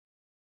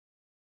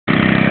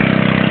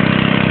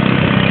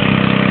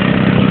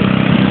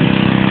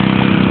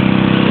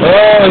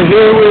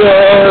here we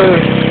are.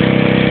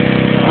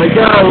 I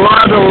got a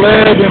lot of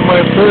lead in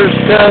my first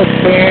test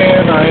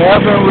pan. I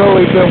haven't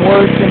really been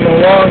working a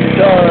long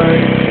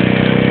time.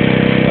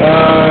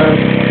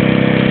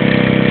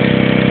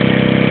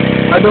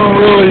 I don't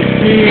really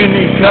see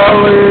any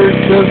colors.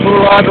 There's a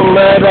lot of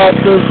lead at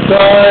this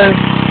time,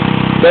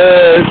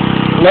 but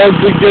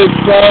lead's a good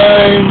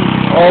sign.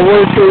 I'll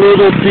work a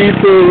little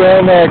deeper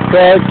around that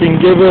crack and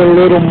give it a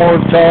little more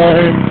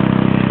time.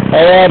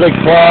 I had a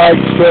clog,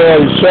 so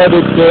I shut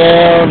it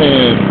down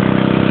and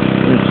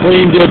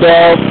cleaned it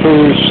out for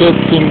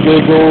shits and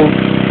giggles.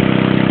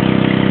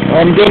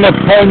 I'm going to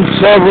punch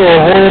several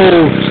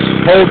holes,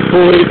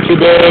 hopefully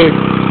today,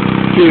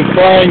 to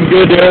find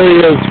good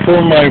areas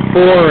for my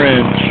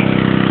 4-inch.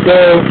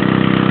 So,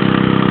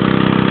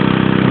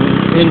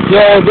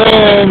 until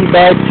then,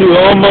 back to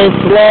Almost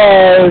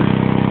Live.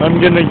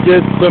 I'm going to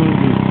get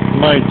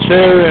my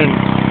chair and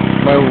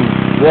my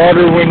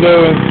water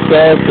window and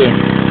stuff and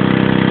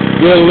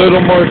get a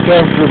little more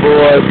comfortable.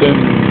 I've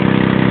been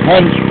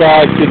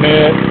hunchbacking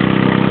it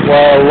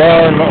while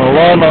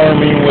lawn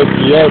arming with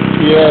the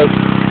STS.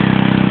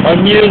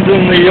 I'm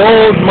using the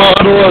old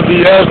model of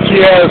the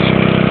STS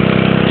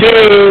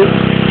 2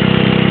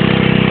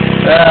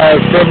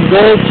 from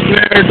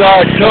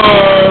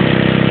goldsnare.com.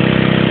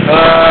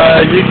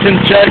 You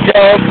can check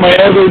out my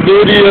other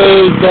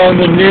videos on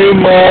the new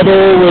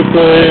model with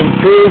the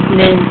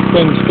improvements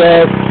and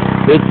stuff.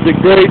 It's a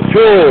great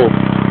tool.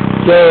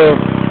 So,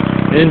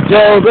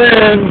 until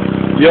then,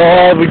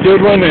 y'all have a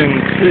good one, and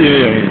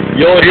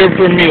you'll hear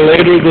from me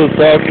later this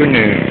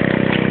afternoon.